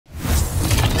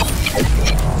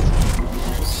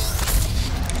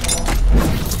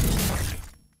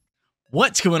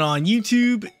What's going on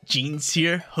YouTube? Jeans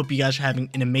here. Hope you guys are having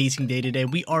an amazing day today.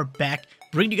 We are back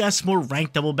bringing you guys some more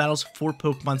ranked double battles for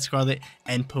Pokemon Scarlet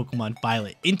and Pokemon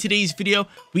Violet. In today's video,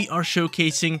 we are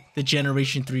showcasing the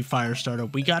Generation 3 Fire Starter.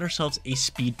 We got ourselves a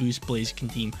Speed Boost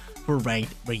Blaziken team for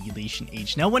ranked regulation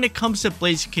age. Now when it comes to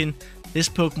Blaziken, this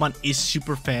Pokemon is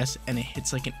super fast and it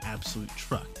hits like an absolute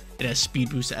truck. It has speed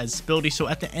boost as its ability, so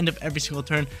at the end of every single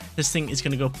turn, this thing is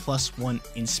going to go +1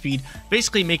 in speed,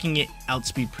 basically making it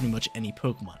outspeed pretty much any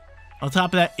Pokemon. On top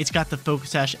of that, it's got the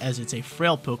Focus Sash as it's a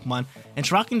frail Pokemon, and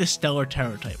it's rocking the Stellar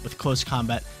Terror type with close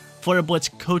combat, Flare Blitz,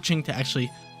 coaching to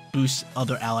actually boost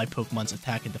other ally Pokemon's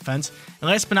attack and defense. And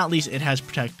last but not least, it has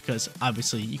Protect because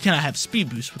obviously you cannot have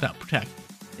speed boost without Protect.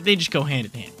 They just go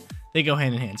hand in hand. They go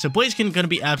hand in hand. So Blaziken is going to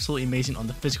be absolutely amazing on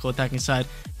the physical attacking side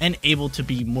and able to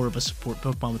be more of a support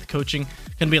Pokemon with coaching.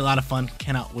 Going to be a lot of fun.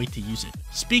 Cannot wait to use it.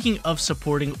 Speaking of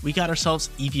supporting, we got ourselves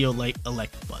Eviolite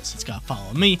Electabuzz. It's got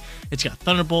Follow Me, it's got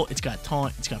Thunderbolt, it's got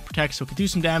Taunt, it's got Protect, so it can do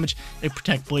some damage. It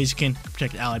protect Blaziken,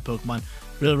 protect allied Pokemon.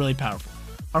 Really powerful.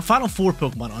 Our final 4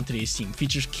 Pokemon on today's team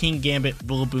features King Gambit,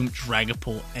 Breloom,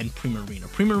 Dragapult, and Primarina.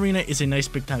 Primarina is a nice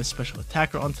big time special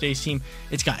attacker on today's team.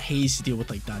 It's got Haze to deal with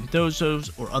like Dondozos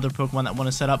or other Pokemon that want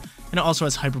to set up, and it also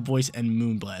has Hyper Voice and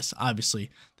Moonblast. Obviously,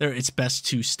 they're its best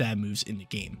 2 stab moves in the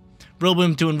game.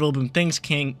 Breloom doing Breloom things,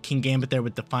 King Gambit there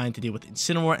with Defiant to deal with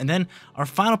Incineroar, and then our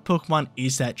final Pokemon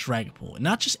is that Dragapult. And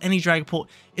not just any Dragapult,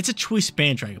 it's a Choice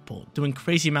Band Dragapult, doing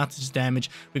crazy amounts of damage.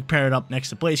 We can pair it up next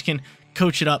to Blaziken,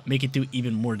 coach it up, make it do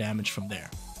even more damage from there.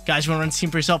 Guys, you want to run this team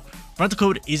for yourself? Rental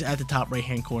code is at the top right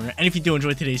hand corner. And if you do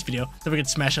enjoy today's video, don't forget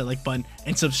to smash that like button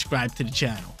and subscribe to the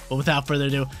channel. But without further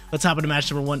ado, let's hop into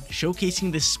match number 1,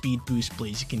 showcasing the Speed Boost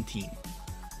Blaziken team.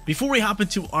 Before we hop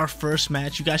into our first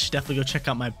match, you guys should definitely go check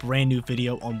out my brand new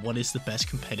video on what is the best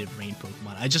competitive rain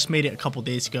Pokemon. I just made it a couple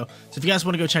days ago, so if you guys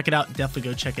want to go check it out,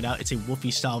 definitely go check it out. It's a Wolfie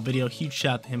style video. Huge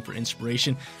shout out to him for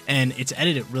inspiration, and it's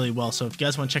edited really well. So if you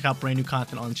guys want to check out brand new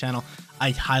content on the channel, I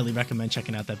highly recommend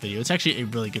checking out that video. It's actually a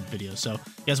really good video. So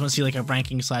if you guys want to see like a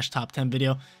ranking / top 10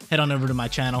 video, head on over to my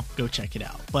channel, go check it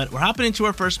out. But we're hopping into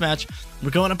our first match.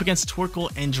 We're going up against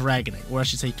Torkoal and Dragonite, or I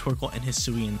should say Torkoal and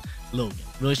Hisuian Logan.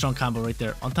 Really strong combo right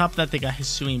there. On top of that, they got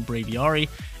Hisuian Braviary,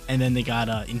 and then they got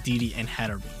Indeedee and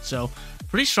Hatterene. So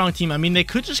pretty strong team. I mean, they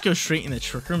could just go straight in the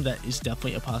Trick Room. That is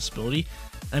definitely a possibility.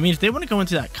 I mean, if they want to go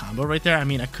into that combo right there, I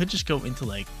mean, I could just go into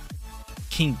like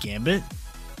King Gambit.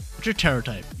 What's your Terror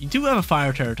type? You do have a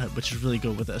Fire Terror type, which is really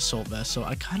good with the Assault Vest, so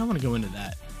I kind of want to go into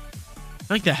that. I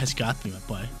feel like that has got to be my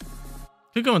play.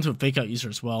 Could go into a Fake Out user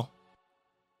as well.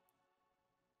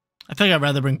 I think I'd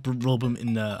rather bring Breloom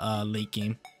in the late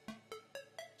game.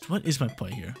 So what is my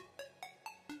play here?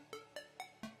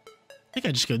 I think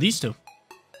I just go these two.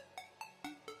 I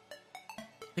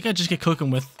think I just get cooking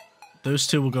with those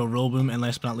two. We'll go Breloom, and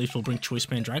last but not least, we'll bring Choice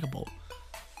Band Dragapult.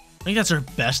 I think that's our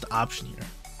best option here.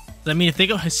 I mean, if they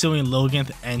go Hisuian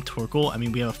Loganth and Torkoal, I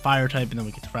mean, we have a Fire type, and then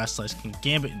we get Terrasilize King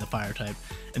Gambit in the Fire type,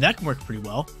 and that can work pretty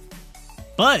well.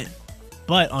 But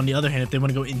on the other hand, if they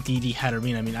want to go Indeedee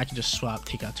Hatterene, I mean, I can just swap,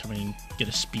 take out Terrain, get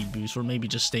a speed boost, or maybe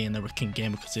just stay in there with King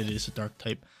Gambit because it is a Dark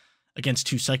type against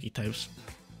 2 Psychic types.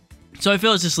 So I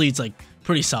feel as this lead's like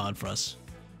pretty solid for us.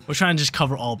 We're trying to just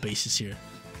cover all bases here.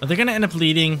 But they're gonna end up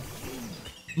leading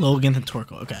Loganth and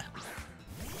Torkoal. Okay,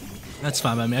 that's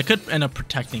fine by me. I could end up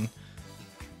protecting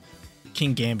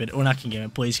King Gambit, or not King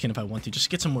Gambit, Blaziken if I want to, just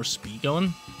get some more speed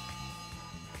going.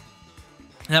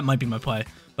 That might be my play,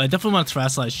 but I definitely want to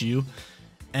Terrasilize you,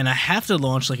 and I have to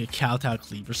launch like a Kowtow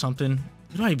Cleave or something.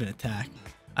 Who do I even attack?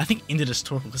 I think into this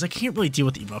Torkoal, because I can't really deal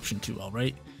with Eruption too well,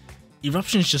 right?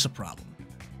 Eruption is just a problem.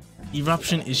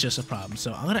 Eruption is just a problem,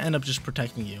 so I'm going to end up just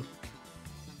protecting you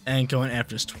and going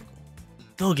after this Torkoal.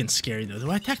 Logan's scary though. Do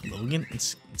I attack Logan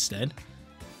instead?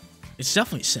 It's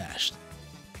definitely sashed.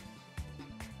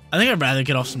 I think I'd rather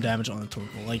get off some damage on the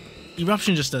Torkoal. Like,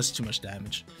 Eruption just does too much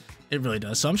damage. It really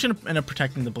does. So I'm just going to end up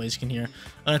protecting the Blaziken here.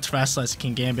 I'm going to Terrasilize the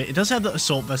King Gambit. It does have the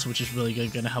Assault Vest, which is really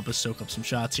good. Going to help us soak up some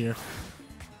shots here.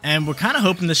 And we're kind of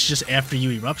hoping this is just after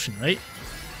you Eruption, right?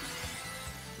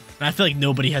 And I feel like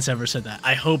nobody has ever said that.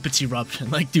 I hope it's Eruption.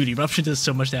 Like, dude, Eruption does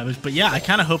so much damage. But yeah, I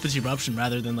kind of hope it's Eruption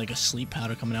rather than like a Sleep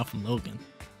Powder coming out from Logan.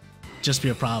 Just be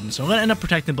a problem. So I'm going to end up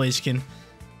protecting Blaziken.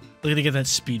 Looking to get that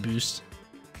speed boost.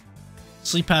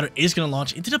 Sleep Powder is going to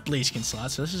launch into the Blaziken slot,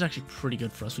 so this is actually pretty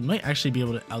good for us. We might actually be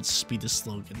able to outspeed this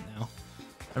Logan now.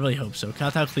 I really hope so.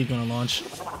 Kowtow Cleave going to launch.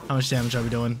 How much damage are we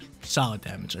doing? Solid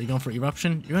damage. Are you going for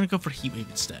Eruption? You're going to go for Heat Wave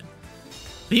instead.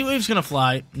 The Heat Wave's going to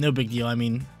fly. No big deal. I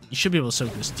mean, you should be able to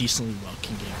soak this decently well,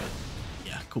 King Gambit.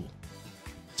 Yeah, cool.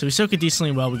 So we soak it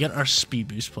decently well. We get our speed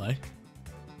boost play.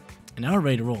 And now we're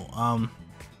ready to roll.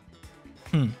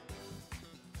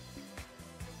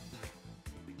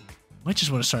 Might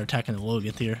just want to start attacking the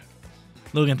Loganth here.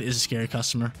 Loganth is a scary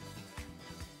customer.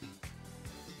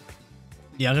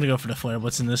 Yeah, I'm going to go for the Flare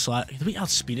Blitz in this slot. Do we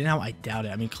outspeed it now? I doubt it.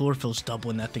 I mean, Chlorophyll's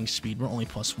doubling that thing's speed. We're only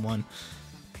 +1.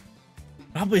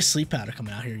 Probably a Sleep Powder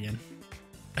coming out here again.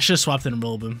 I should have swapped in a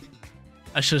Breloom.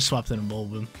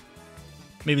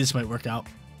 Maybe this might work out.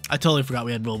 I totally forgot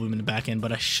we had Breloom in the back end,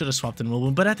 but I should have swapped in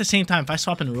Breloom. But at the same time, if I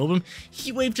swap in a Breloom,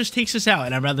 Heat Wave just takes us out,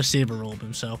 and I'd rather save a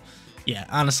Breloom. So, yeah,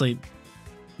 honestly,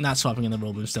 not swapping in the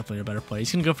Breloom is definitely a better play.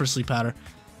 He's going to go for a Sleep Powder.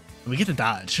 And we get the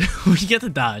dodge. We get the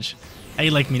dodge. How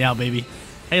you like me now, baby?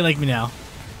 How you like me now?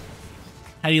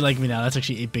 How do you like me now? That's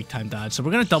actually a big-time dodge. So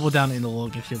we're going to double down in the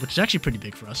Loganth here, which is actually pretty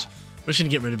big for us. We're just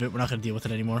going to get rid of it. We're not going to deal with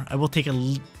it anymore. I will take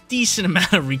a decent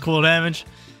amount of recoil damage,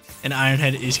 and Iron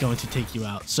Head is going to take you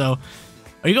out. So,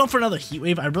 are you going for another Heat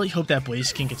Wave? I really hope that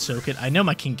Blaziken can soak it. I know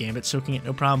my King Gambit's soaking it,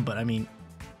 no problem, but I mean,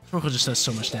 Torkoal just does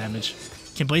so much damage.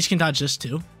 Can Blaziken dodge this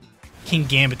too? King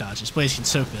Gambit dodges. Blaziken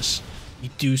soak this. You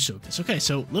do soak this. Okay,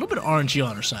 so a little bit of RNG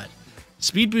on our side.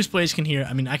 Speed boost Blaziken here.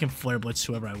 I mean, I can Flare Blitz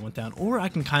whoever I want down, or I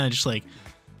can kind of just like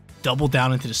double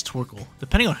down into this Torkoal,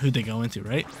 depending on who they go into,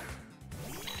 right?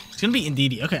 It's going to be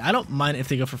Indeedee. Okay, I don't mind if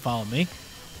they go for Follow Me.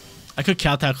 I could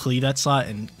Kowtow Cleave that slot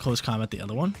and Close Combat the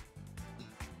other one.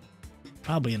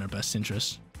 Probably in our best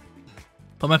interest.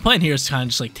 But my plan here is to kind of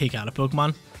just like take out a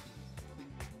Pokemon.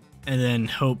 And then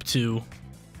hope to...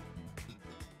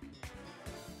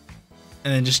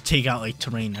 And then just take out like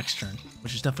Terrain next turn,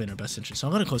 which is definitely in our best interest. So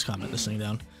I'm going to Close Combat this thing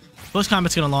down. Close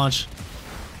Combat's going to launch.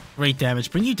 Great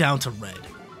damage. Bring you down to red.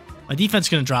 My defense is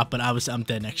going to drop, but I'm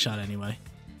dead next shot anyway.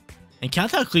 And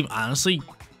Kowtow Cleave, honestly,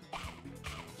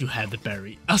 you had the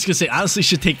berry. I was going to say, honestly,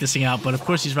 should take this thing out, but of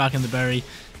course he's rocking the berry.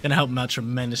 Going to help him out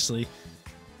tremendously.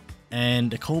 And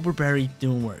the Cobra Berry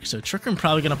doing work. So Trick Room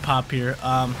probably going to pop here.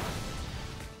 I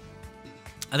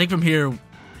think from here,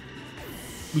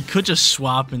 we could just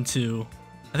swap into...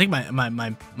 I think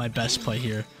my best play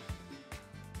here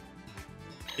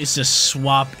is to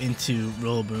swap into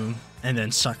Breloom and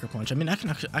then Sucker Punch. I mean, I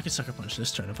can Sucker Punch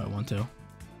this turn if I want to.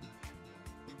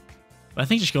 But I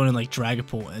think just going in like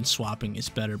Dragapult and swapping is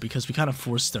better because we kind of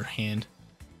force their hand.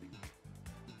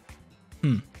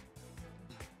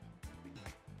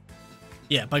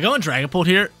 Yeah, by going Dragapult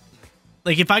here,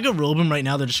 like if I go Breloom right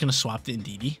now, they're just going to swap to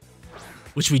Indeedee,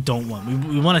 which we don't want.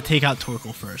 We want to take out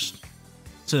Torkoal first,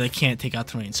 so they can't take out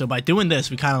Terrain. So by doing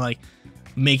this, we kind of like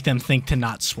make them think to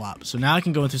not swap. So now I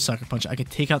can go into Sucker Punch. I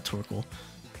could take out Torkoal.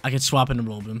 I could swap into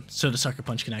Breloom, so the Sucker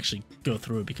Punch can actually go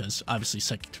through it because obviously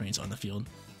Psychic Terrain's on the field.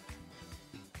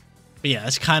 But yeah,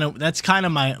 that's kind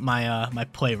of my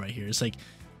play right here. It's like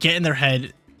get in their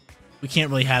head. We can't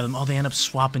really have them. Oh, they end up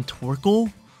swapping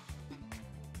Torkoal.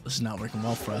 This is not working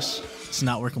well for us. It's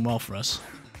not working well for us.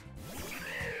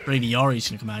 Braviary's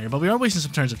gonna come out here, but we are wasting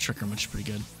some turns of Trick Room, which is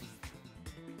pretty good.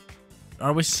 We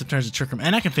are wasting some turns of Trick Room,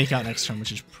 and I can Fake Out next turn,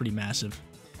 which is pretty massive.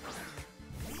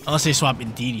 Unless they swap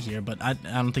Indeedee here, but I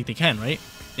don't think they can, right?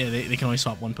 Yeah, they can only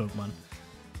swap one Pokemon.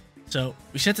 So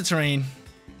we set the Terrain.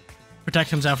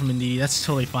 Protect comes out from Indeedee. That's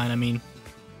totally fine. I mean,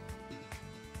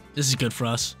 this is good for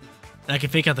us. And I can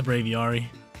Fake Out the Braviary.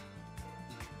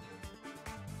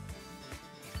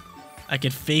 I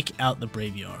could Fake Out the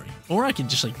Braviary. Or I could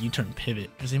just like U-turn Pivot,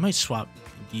 because they might swap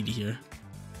Indeedee here.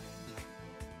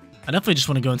 I definitely just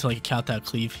want to go into like a Kowtow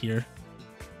Cleave here.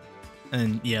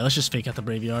 And yeah, let's just Fake Out the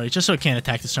Braviary, just so it can't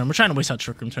attack this turn. We're trying to waste out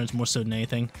Trick Room turns more so than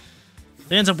anything. If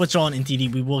they ends up withdrawing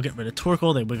Indeedee, we will get rid of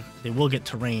Torkoal. They will get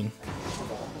Terrain.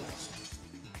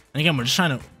 And again, we're just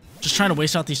trying to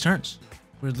waste out these turns.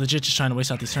 We're legit just trying to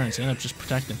waste out these turns. They end up just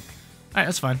protecting. Alright,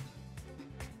 that's fine.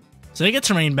 So they get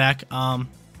Terrain back.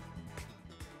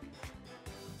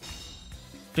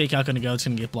 Fake Out gonna go, it's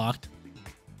gonna get blocked.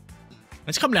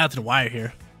 It's coming down to the wire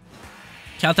here.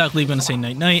 Kowtow Cleave gonna say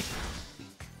night night.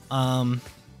 My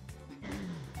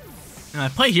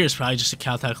play here is probably just to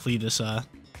Kowtow Cleave this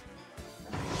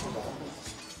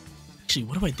Actually,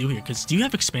 what do I do here? Because do you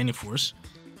have Expanding Force?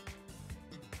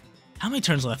 How many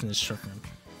turns left in this Trick Room?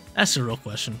 That's the real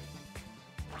question.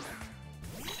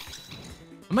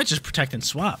 I might just Protect and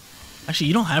swap. Actually,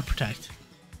 you don't have Protect.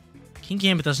 King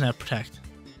Gambit doesn't have Protect.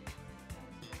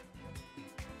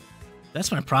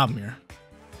 That's my problem here.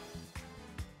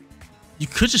 You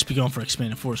could just be going for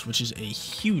Expanded Force, which is a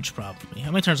huge problem for me.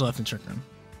 How many turns left in Trick Room?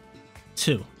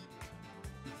 2.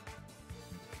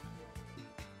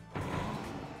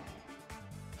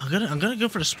 I'm gonna go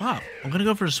for the swap.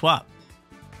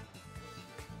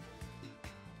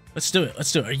 Let's do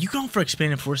it. Are you going for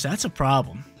Expanded Force? That's a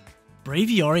problem.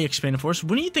 Braviary Expanded Force.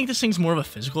 Wouldn't you think this thing's more of a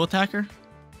physical attacker?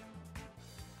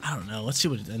 I don't know. Let's see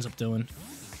what it ends up doing.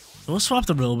 So we'll swap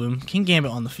the Breloom. King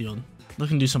Gambit on the field.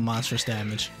 Looking to do some monstrous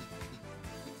damage.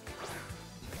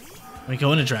 me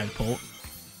go into Dragapult.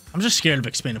 I'm just scared of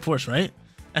Expanded Force, right?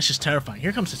 That's just terrifying.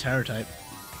 Here comes the Terror type.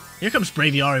 Here comes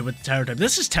Braviary with the Terror type.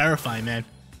 This is terrifying, man.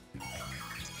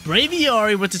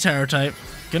 Braviary with the Terror type.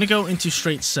 Gonna go into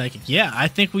straight Psychic. Yeah, I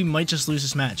think we might just lose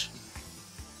this match.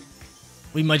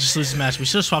 We might just lose this match. We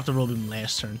should have swapped the Breloom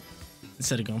last turn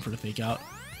instead of going for the Fake Out.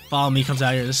 Follow Me comes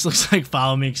out here. This looks like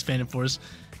Follow Me Expanded Force.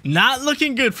 Not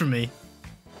looking good for me.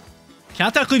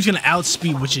 Countdown Cleave's gonna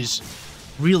outspeed, which is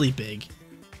really big.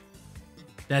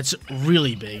 That's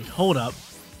really big. Hold up.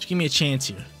 Just give me a chance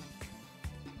here.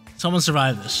 Someone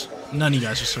survived this. None of you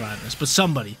guys will survive this, but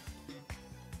somebody.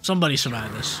 Somebody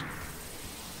survived this.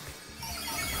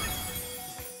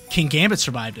 King Gambit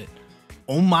survived it.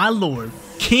 Oh my lord.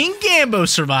 King Gambo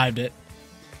survived it.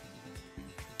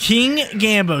 King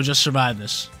Gambo just survived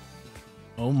this.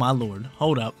 Oh my lord.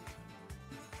 Hold up.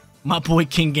 My boy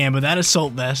King Gambo. That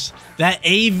Assault Vest. That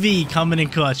AV coming in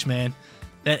clutch, man.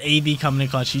 That AV coming in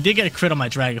clutch. You did get a crit on my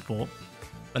Dragapult.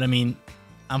 But I mean,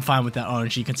 I'm fine with that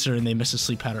RNG considering they missed a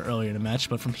sleep pattern earlier in the match.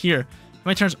 But from here, how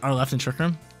many turns are left in Trick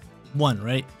Room? 1,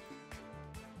 right?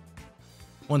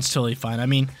 1's totally fine. I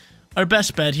mean, our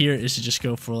best bet here is to just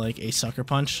go for like a Sucker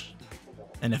Punch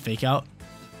and a Fake Out.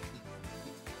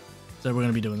 So we're going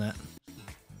to be doing that.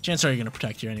 Chances are you're going to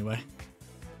protect here anyway.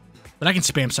 But I can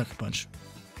spam Sucker Punch.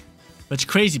 But it's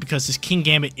crazy because this King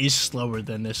Gambit is slower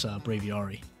than this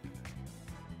Braviary.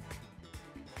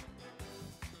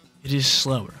 It is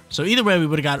slower. So either way, we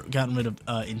would have gotten rid of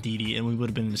Indeedee, and we would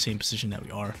have been in the same position that we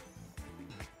are.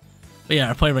 But yeah,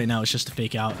 our play right now is just to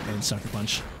Fake Out and Sucker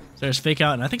Punch. So there's Fake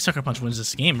Out, and I think Sucker Punch wins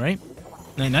this game, right?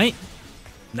 Night-night?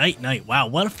 Night-night. Wow,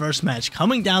 what a first match.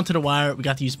 Coming down to the wire, we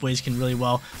got to use Blaziken really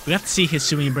well. We got to see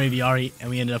Hisui and Braviary, and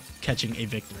we ended up catching a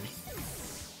victory.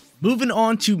 Moving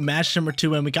on to match number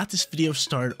 2, and we got this video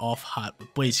started off hot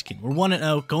with Blaziken. We're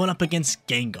 1-0, going up against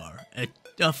Gengar,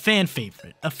 a fan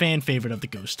favorite of the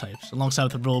Ghost types, alongside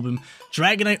with the Breloom,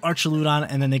 Dragonite, Archaludon,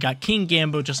 and then they got King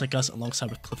Gambo just like us,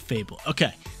 alongside with Clefable.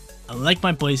 Okay, I like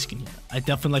my Blaziken here. I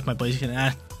definitely like my Blaziken, and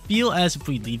I feel as if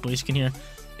we lead Blaziken here,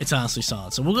 it's honestly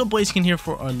solid. So we'll go Blaziken here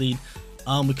for our lead.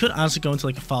 We could honestly go into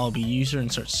like a Follow B user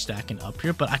and start stacking up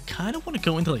here, but I kind of want to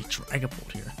go into like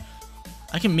Dragapult here.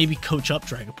 I can maybe coach up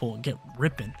Dragapult and get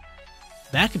ripping.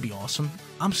 That could be awesome.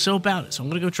 I'm so about it. So I'm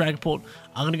going to go Dragapult.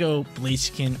 I'm going to go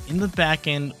Blaziken. In the back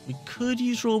end, we could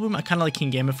use Breloom. I kind of like King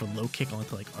Gambit for low kick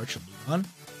onto like Archaludon.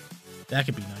 That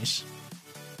could be nice.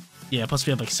 Yeah, plus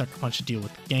we have like Sucker Punch to deal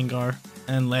with Gengar.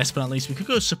 And last but not least, we could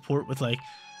go support with like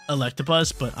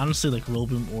Electabuzz, but honestly like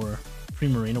Breloom or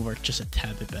Primarina work just a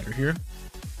tad bit better here.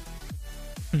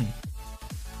 I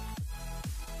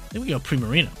think we go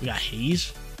Primarina. We got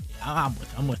Haze. I'm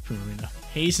with Primarina.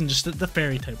 Haze and just the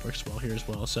fairy type works well here as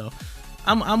well. So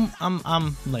I'm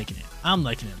liking it. I'm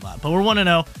liking it a lot. But we're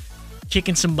 1-0,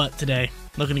 kicking some butt today.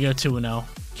 Looking to go 2-0.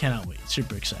 Cannot wait.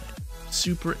 Super excited.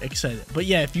 Super excited. But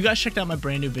yeah, if you guys checked out my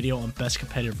brand new video on best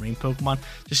competitive rain Pokemon,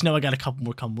 just know I got a couple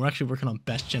more coming. We're actually working on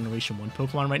best Generation 1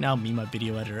 Pokemon right now. Me, my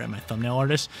video editor, and my thumbnail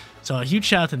artist. So a huge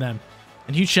shout out to them.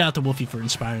 And huge shout out to Wolfie for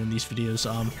inspiring these videos.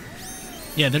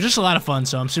 Yeah, they're just a lot of fun.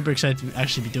 So I'm super excited to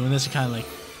actually be doing this and kind of like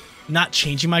not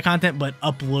changing my content, but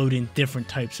uploading different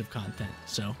types of content.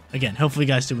 So again, hopefully you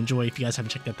guys do enjoy. If you guys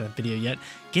haven't checked out that video yet,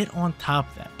 get on top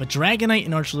of that. But Dragonite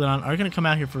and Archaludon are going to come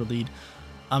out here for a lead.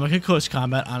 I could close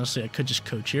combat. Honestly, I could just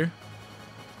coach here.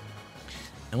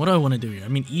 And what do I want to do here? I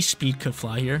mean, E-Speed could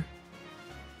fly here.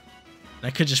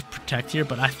 I could just protect here,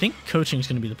 but I think coaching is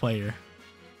going to be the play here.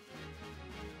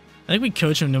 I think we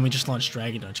coach him and then we just launch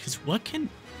Dragon Dodge, because what can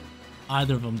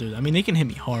either of them do? I mean, they can hit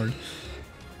me hard,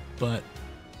 but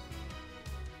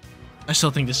I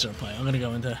still think this is our play. I'm gonna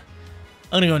go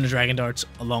into Dragon Darts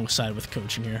alongside with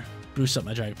coaching here. Boost up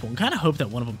my Dragapult and kind of hope that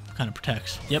one of them kind of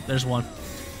protects. Yep, there's one.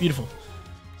 Beautiful.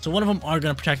 So one of them are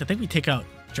gonna protect. I think we take out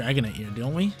Dragonite here,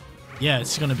 don't we? Yeah,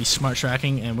 it's gonna be smart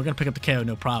tracking, and we're gonna pick up the KO,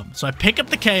 no problem. So I pick up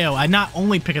the KO. I not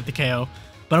only pick up the KO,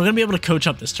 but I'm gonna be able to coach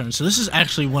up this turn. So this is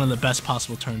actually one of the best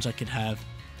possible turns I could have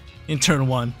in turn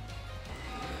 1.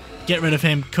 Get rid of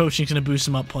him. Coaching's gonna boost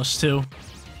him up +2.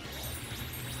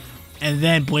 And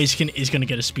then Blaziken is going to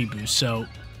get a speed boost. So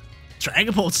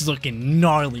Dragapult's looking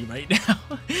gnarly right now.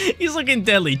 He's looking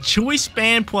deadly. Choice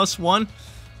Band +1.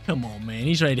 Come on, man.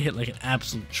 He's ready to hit like an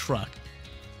absolute truck.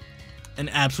 An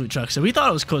absolute truck. So we thought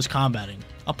it was close combating.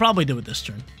 I'll probably do it this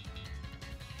turn.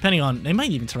 Depending on... They might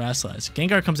even Terrasilize.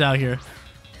 Gengar comes out here.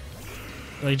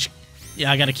 Like,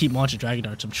 yeah, I got to keep launching Dragon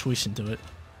Darts. I'm choice into it.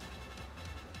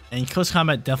 And close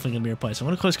combat definitely going to be our play. So I'm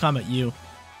going to close combat you.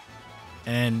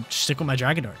 And just stick with my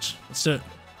Dragon Darts. Let's do it.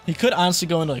 He could honestly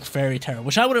go into like Fairy Terror,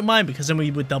 which I wouldn't mind because then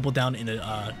we would double down into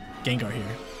Gengar here.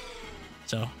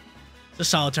 So it's a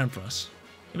solid turn for us.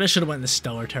 Maybe I should have went in the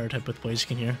Stellar Terror type with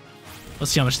Blaziken here.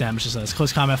 Let's see how much damage this does.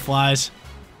 Close combat flies.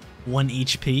 1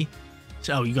 HP.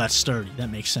 So, oh, you got Sturdy.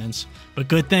 That makes sense. But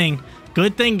good thing,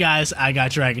 guys, I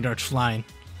got Dragon Darts flying.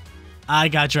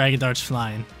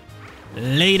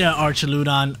 Later,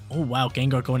 Archaludon. Oh, wow.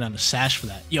 Gengar going down to Sash for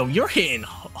that. Yo, you're hitting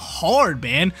hard,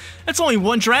 man. That's only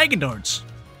 1 Dragon Darts.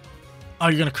 Oh,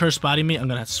 you're going to Curse Body me? I'm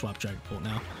going to have to swap Dragon Bolt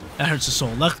now. That hurts the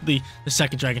soul. Luckily, the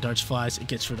second Dragon Darts flies. It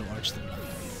gets rid of Archaludon.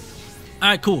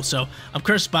 Alright, cool. So, I'm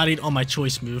Curse Bodied on my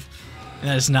choice move. And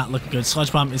that is not looking good.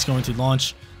 Sludge Bomb is going to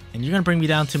launch. And you're going to bring me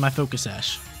down to my Focus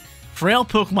Sash. Frail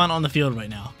Pokemon on the field right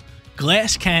now.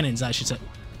 Glass Cannons, I should say.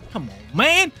 Come on,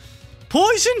 man.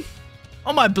 Poison?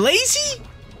 On my Blazy?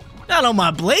 Not on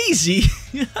my Blazy.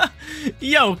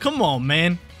 Yo, come on,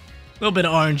 man. A little bit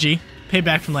of RNG.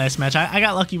 Payback from last match. I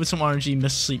got lucky with some RNG,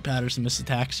 missed sleep patterns and missed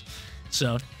attacks.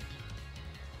 So,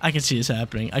 I can see this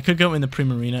happening. I could go in the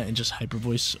Primarina and just Hyper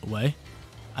Voice away.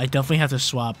 I definitely have to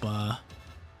swap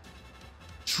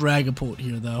Dragapult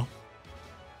here, though.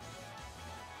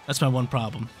 That's my one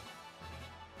problem.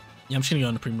 Yeah, I'm just going to go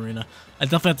into Primarina. I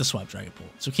definitely have to swap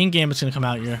Dragapult. So King Gambit's going to come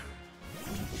out here.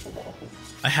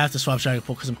 I have to swap Dragapult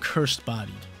because I'm Cursed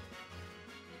Bodied.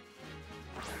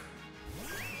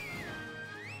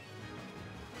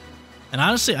 And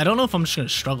honestly, I don't know if I'm just going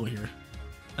to struggle here.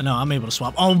 I know, I'm able to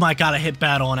swap. Oh my god, I hit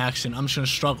Battle on accident. I'm just going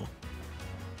to struggle.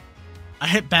 I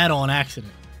hit Battle on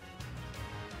accident.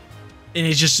 And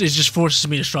it just forces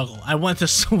me to struggle. I want to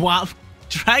swap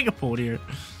Dragapult here.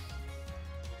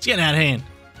 It's getting out of hand.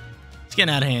 It's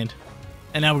getting out of hand.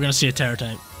 And now we're going to see a Terror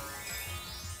type.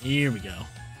 Here we go.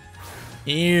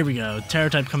 Here we go. Terror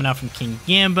type coming out from King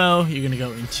Gambo. You're going to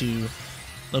go into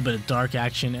a little bit of dark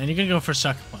action. And you're going to go for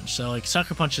Sucker Punch. So, like,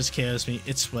 Sucker Punch just KOs me.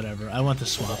 It's whatever. I want to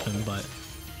swap him, but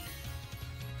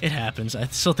it happens. I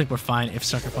still think we're fine if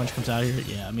Sucker Punch comes out here.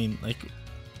 Yeah, I mean, like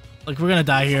we're going to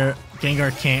die here.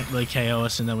 Gengar can't really KO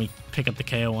us, and then we pick up the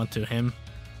KO onto him.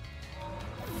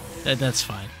 That's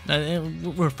fine.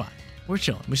 We're fine. We're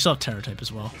chilling. We still have Terror type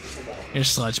as well. Here's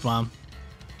Sludge Bomb.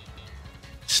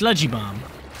 Sludgy Bomb.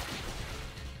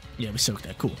 Yeah, we soaked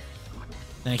that. Cool.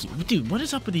 Thank you. Dude, what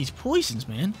is up with these poisons,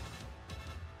 man?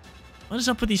 What is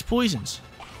up with these poisons?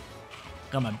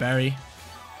 Got my berry.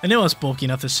 I knew I was bulky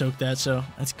enough to soak that, so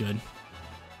that's good.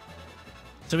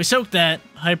 So we soaked that.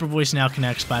 Hyper Voice now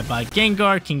connects. Bye-bye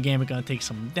Gengar. King Gambit gonna take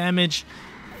some damage.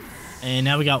 And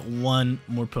now we got 1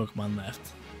 more Pokemon left.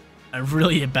 I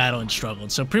really hit battle and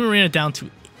struggled. So Primarina down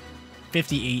to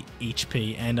 58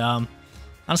 HP. And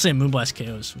honestly, a Moonblast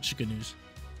KOs, which is good news.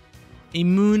 A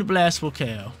Moonblast will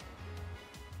KO.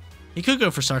 He could go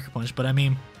for Sucker Punch, but I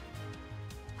mean,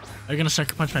 are you going to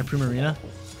Sucker Punch my Primarina?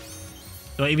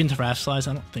 Do I even Terrasilize?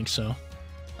 I don't think so.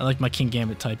 I like my King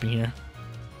Gambit typing here.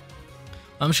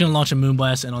 I'm just going to launch a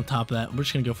Moonblast, and on top of that, we're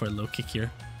just going to go for a low kick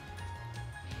here.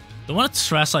 Do I want to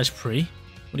Terrasilize Pre?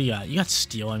 What do you got? You got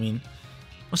Steel. I mean,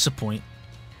 what's the point?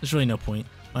 There's really no point.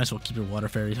 Might as well keep your Water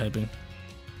Fairy typing.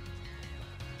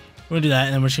 We're going to do that,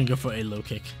 and then we're just going to go for a low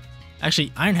kick.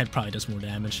 Actually, Iron Head probably does more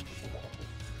damage.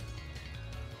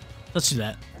 Let's do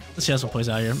that. Let's see how this one plays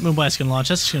out here. Moonblast can launch.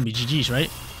 That's just going to be GG's, right?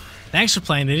 Thanks for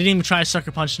playing. They didn't even try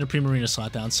Sucker Punch in the Primarina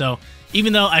slot down. So,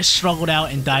 even though I struggled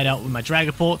out and died out with my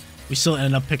Dragapult, we still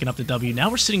ended up picking up the W. Now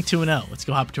we're sitting 2-0. Let's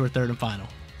go hop to our third and final.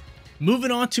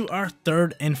 Moving on to our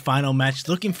third and final match.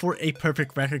 Looking for a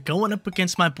perfect record. Going up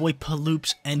against my boy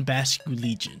Paloops and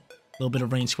Basculegion. A little bit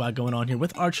of Rain Squad going on here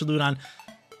with Archaludon,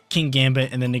 King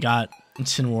Gambit, and then they got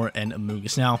Incineroar and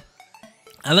Amogus. Now,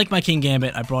 I like my King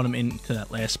Gambit. I brought him into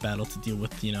that last battle to deal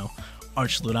with, you know,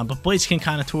 Archaludon, but Blaziken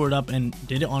kind of tore it up and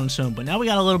did it on its own. But now we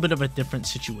got a little bit of a different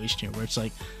situation here where it's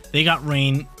like they got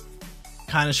Rain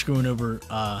kind of screwing over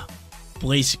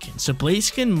Blaziken. So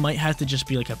Blaziken might have to just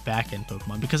be like a back-end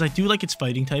Pokemon because I do like its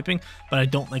fighting typing, but I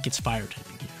don't like its fire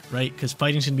typing here, right? Because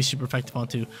fighting's going to be super effective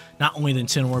onto not only the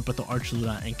Incineroar, but the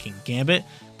Archaludon and King Gambit.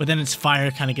 But then its fire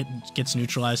kind of gets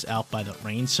neutralized out by the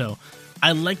Rain. So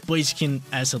I like Blaziken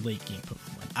as a late game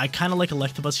Pokemon. I kind of like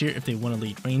Electabuzz here if they want to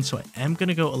lead Rain, so I am going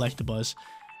to go Electabuzz.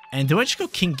 And do I just go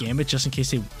King Gambit just in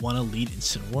case they want to lead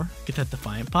Incineroar? Get that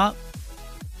Defiant Pop?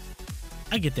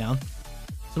 I get down.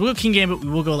 So we'll go King Gambit, we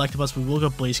will go Electabuzz, we will go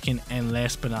Blaziken, and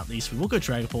last but not least, we will go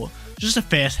Dragapult. Just a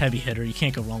fast, heavy hitter. You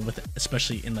can't go wrong with it,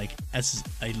 especially in like as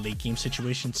a late game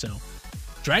situation. So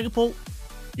Dragapult,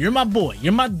 you're my boy.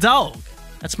 You're my dog.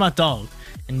 That's my dog.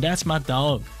 And that's my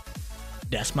dog.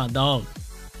 That's my dog.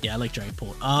 Yeah, I like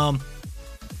Dragapult.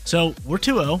 So we're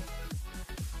 2-0.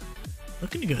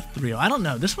 Looking to go 3-0. I don't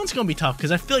know. This one's going to be tough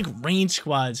because I feel like Rain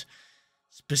Squads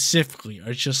specifically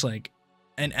are just like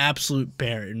an absolute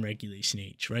bear in Regulation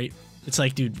H, right? It's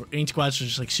like, dude, Rain Squads are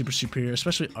just like super superior,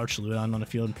 especially Archaludon on the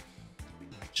field.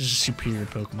 just a superior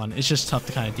Pokemon. It's just tough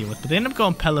to kind of deal with. But they end up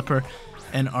going Pelipper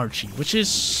and Archie, which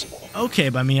is okay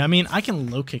by me. I mean, I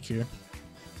can low kick here,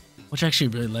 which I actually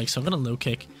really like. So I'm going to low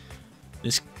kick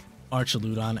this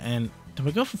Archaludon. And do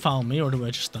we go for Follow Me, or do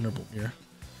I just Thunderbolt here?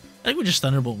 I think we just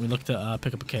Thunderbolt. We look to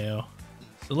pick up a KO.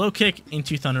 So low kick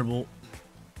into Thunderbolt.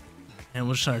 And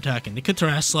we'll just start attacking. They could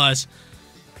Terrasilize.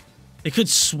 They could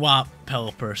swap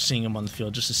Pelipper, seeing him on the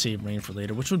field, just to save Rain for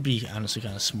later, which would be honestly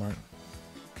kind of smart.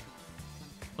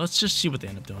 Let's just see what they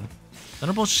end up doing.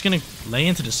 Thunderbolt's just going to lay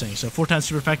into this thing. So 4 times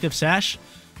super effective. Sash.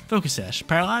 Focus Sash.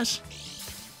 Paralyze?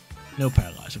 No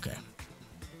Paralyze. Okay.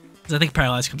 Because I think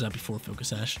Paralyze comes out before Focus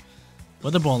Sash.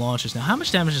 Weather Ball launches. Now, how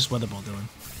much damage is Weather Ball doing?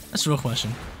 That's the real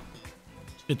question.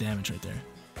 It's good damage right there.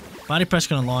 Body Press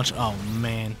going to launch. Oh,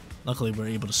 man. Luckily, we're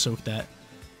able to soak that.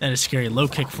 That is scary. Low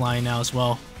kick flying now as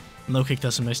well. And low kick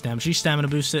does some nice damage. You stamina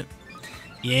boost it.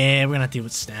 Yeah, we're going to have to deal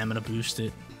with stamina boost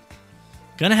it.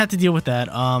 Gonna have to deal with that.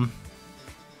 I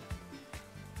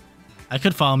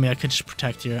could Follow Me. I could just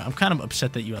protect here. I'm kind of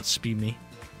upset that you outspeed me.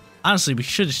 Honestly, we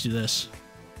should just do this.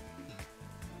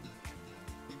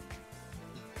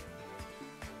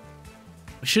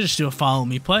 We should just do a Follow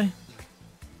Me play.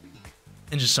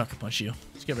 And just Sucker Punch you.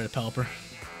 Let's get rid of Pelipper.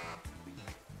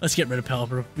 Let's get rid of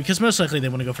Pelipper. Because most likely they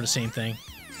want to go for the same thing.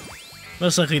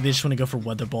 Most likely they just want to go for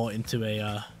Weather Ball into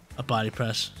a Body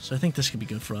Press. So I think this could be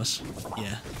good for us.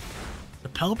 Yeah. The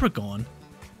Pelipper gone.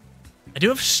 I do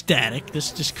have Static.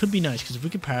 This could be nice, because if we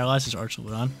could Paralyze this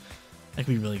Archaludon, that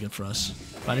could be really good for us.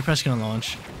 Body Press gonna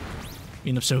launch. We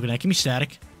end up soaking that. Give me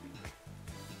Static.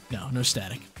 No, no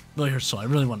Static. Really hurts soul. I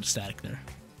really wanted Static there.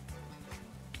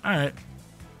 Alright.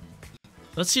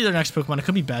 Let's see their next Pokemon. It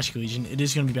could be Basculegion. It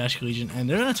is gonna be Basculegion, and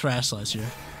they're gonna Terrasilize here.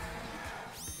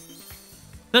 I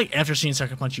feel like after seeing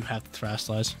Sucker Punch, you have to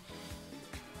Terrasilize.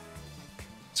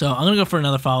 So I'm gonna go for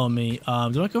another Follow Me.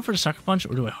 Do I go for the Sucker Punch,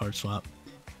 or do I Hard Swap?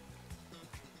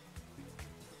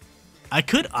 I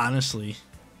could honestly.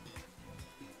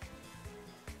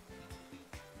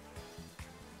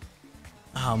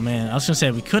 Oh man, I was gonna say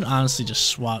we could honestly just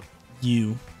swap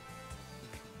you.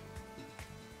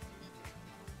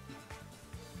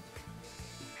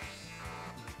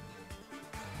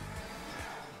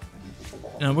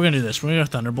 No, we're gonna do this. We're gonna go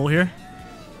Thunderbolt here.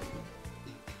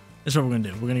 This is what we're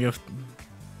gonna do. We're gonna go.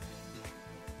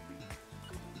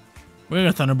 We're gonna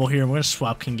go Thunderbolt here, and we're gonna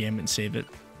swap Kingambit and save it.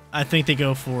 I think they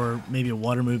go for maybe a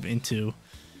Water move into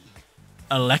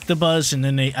Electabuzz, and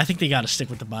then I think they gotta stick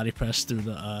with the Body Press through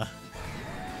the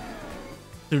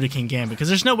Kingambit, because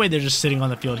there's no way they're just sitting on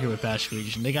the field here with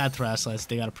Basculegion. They gotta Terrasilize.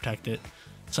 They gotta protect it.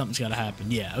 Something's gotta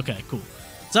happen. Yeah. Okay. Cool.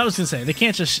 So I was gonna say they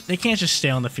can't just stay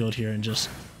on the field here and just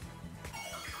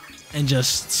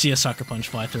see a Sucker Punch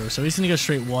fly through. So he's gonna go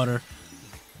straight Water.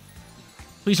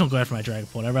 Please don't go after my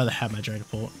Dragapult. I'd rather have my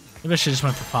Dragapult. Maybe I should just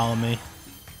went for Follow Me.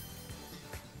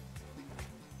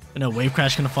 But no, Wave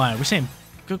Crash gonna fly. We're saying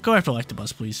go after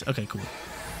Electabuzz, please. Okay, cool.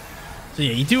 So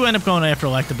yeah, you do end up going after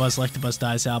Electabuzz. Electabuzz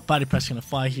dies out. Body Press gonna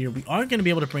fly here. We are gonna be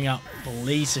able to bring out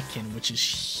Blaziken, which is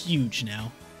huge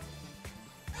now.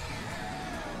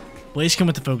 Blaziken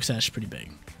with the Focus Sash is pretty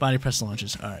big. Body Press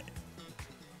launches. Alright.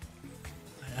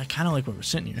 I kind of like where we're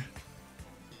sitting here.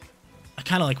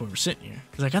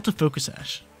 Because I got the Focus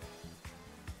Sash.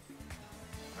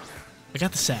 I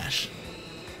got the Sash.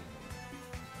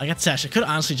 I could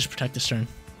honestly just protect this turn.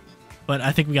 But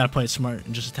I think we gotta play it smart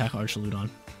and just attack Archaludon.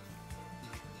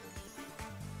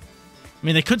 I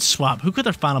mean, they could swap. Who could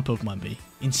their final Pokemon be?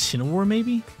 Incineroar,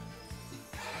 maybe?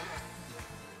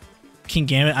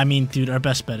 Kingambit. I mean, dude, our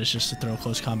best bet is just to throw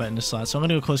Close Combat in the slot. So I'm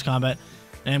gonna go Close Combat,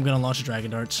 and I'm gonna launch a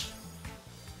Dragon Darts.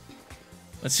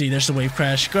 Let's see, there's the Wave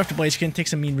Crash. Go after Blaziken, take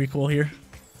some mean recoil here.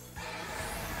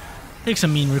 Take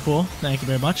some mean recoil. Thank you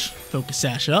very much. Focus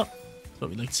Sash up. That's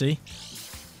what we'd like to see.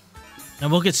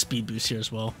 And we'll get Speed Boost here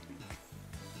as well.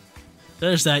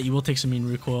 There's that. You will take some mean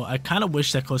recoil. I kind of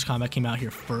wish that Close Combat came out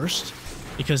here first,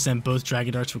 because then both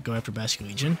Dragon Darts would go after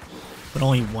Basculegion, but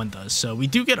only one does. So we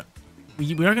do get...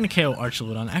 We are going to KO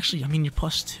Archaludon. Actually, I mean, you're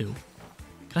 +2. Can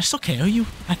I still KO you?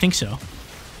 I think so.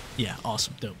 Yeah,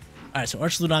 awesome. Dope. Alright, so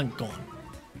Archaludon gone.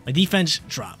 My defense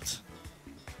dropped.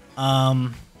 How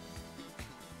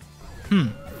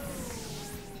many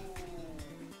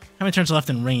turns are left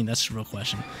in Rain? That's the real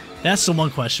question. That's the one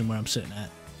question where I'm sitting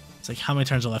at. It's like, how many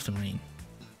turns are left in Rain?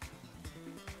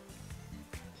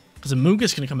 Because a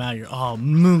Moongus going to come out here. Oh,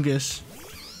 Moongus.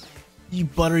 You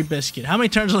buttery biscuit. How many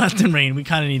turns are left in Rain? We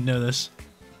kind of need to know this.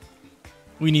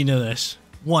 We need to know this.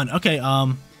 1. Okay,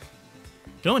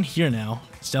 going here now.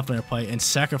 It's definitely our play. And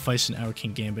sacrificing our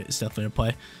Kingambit is definitely our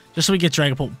play. Just so we get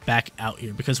Dragapult back out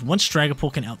here. Because once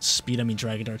Dragapult can outspeed, I mean,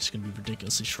 Dragon Dart's going to be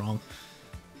ridiculously strong.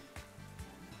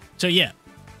 So, yeah.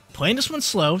 playing this one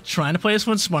slow, trying to play this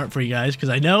one smart for you guys, because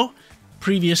I know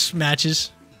previous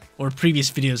matches or previous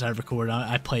videos I record,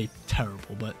 I play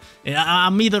terrible, but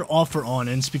I'm either off or on,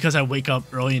 and it's because I wake up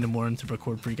early in the morning to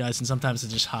record for you guys, and sometimes I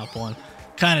just hop on,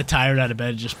 kind of tired out of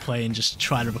bed, just play and just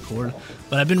try to record.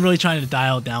 But I've been really trying to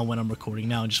dial it down when I'm recording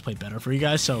now and just play better for you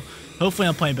guys, so hopefully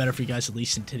I'm playing better for you guys, at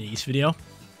least in today's video.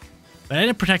 But I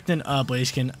ended up protecting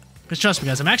Blaziken, because trust me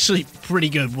guys, I'm actually pretty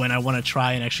good when I want to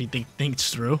try and actually think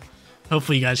things through.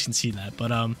 Hopefully you guys can see that,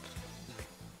 but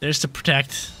there's to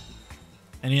protect.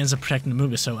 And he ends up protecting the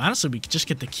Mooga. So honestly, we could just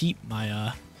get to keep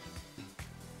my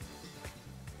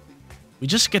we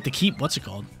just get to keep what's it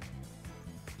called?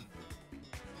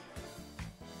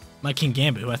 My King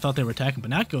Gambit, who I thought they were attacking,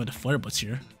 but now I can go into Flare Blitz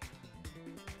here.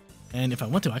 And if I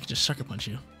want to, I could just Sucker Punch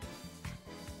you.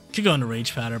 Could go into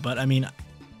Rage Powder, but I mean,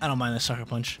 I don't mind the Sucker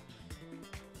Punch.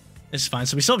 It's fine.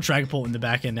 So we still have Dragapult in the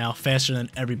back end now, faster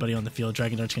than everybody on the field.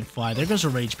 Dragon Darts can fly. There goes a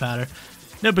Rage Powder.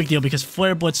 No big deal because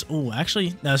Flare Blitz... Oh,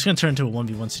 actually, no, it's going to turn into a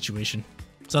 1v1 situation.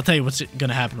 So I'll tell you what's going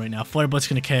to happen right now. Flare Blitz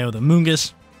is going to KO the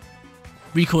Moongus.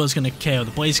 Recoil is going to KO the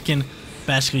Blaziken.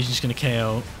 Basically, he's just going to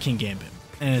KO King Gambit.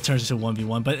 And it turns into a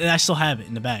 1v1. But I still have it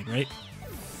in the bag, right?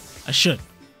 I should.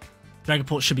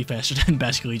 Dragapult should be faster than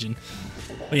Basculegion.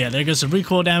 But yeah, there goes the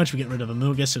recoil damage. We get rid of a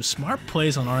Moongus. So smart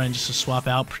plays on our end just to swap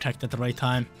out, protect at the right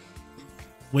time.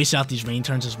 Waste out these rain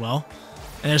turns as well.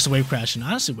 And there's the Wave Crash. And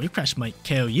honestly, Wave Crash might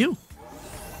KO you.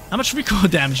 How much recoil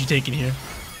damage you taking here?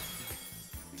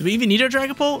 Do we even need our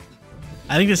Dragapult?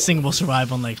 I think this thing will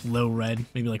survive on like low red,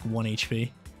 maybe like 1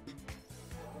 HP.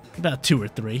 About 2 or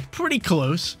 3. Pretty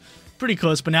close. Pretty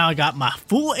close, but now I got my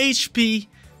full HP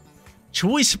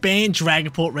Choice Band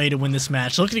Dragapult ready to win this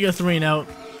match. Looking to go 3-0.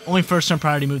 Only first turn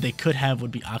priority move they could have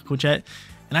would be Aqua Jet.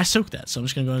 And I soaked that, so I'm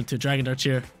just going to go into Dragon Darts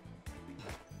here.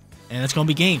 And that's going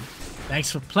to be game.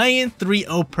 Thanks for playing.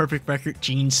 3-0 perfect record.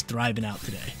 Gene's thriving out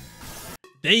today.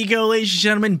 There you go, ladies and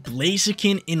gentlemen.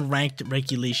 Blaziken in Ranked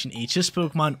Regulation H. This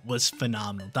Pokemon was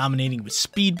phenomenal, dominating with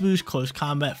Speed Boost, Close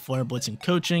Combat, Flare Blitz, and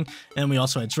Coaching. And we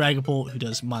also had Dragapult, who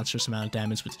does monstrous amount of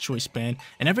damage with Choice Band.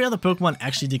 And every other Pokemon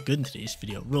actually did good in today's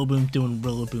video. Rillaboom doing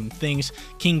Rillaboom things,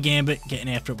 King Gambit getting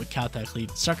after it with Cow-Tie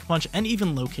Cleave, Sucker Punch, and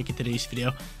even Low Kick in today's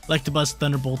video. Like to buzz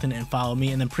Thunderbolting and follow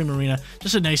me, and then Primarina,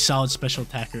 just a nice solid special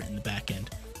attacker in the back end.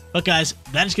 But guys,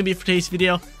 that is going to be it for today's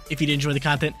video. If you did enjoy the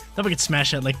content, don't forget to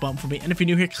smash that like button for me. And if you're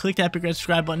new here, click that big red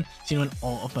subscribe button so you know when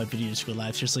all of my videos go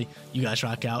live. Seriously, you guys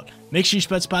rock out. Make sure you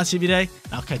spread positivity today,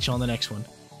 and I'll catch you on the next one.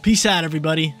 Peace out,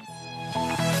 everybody.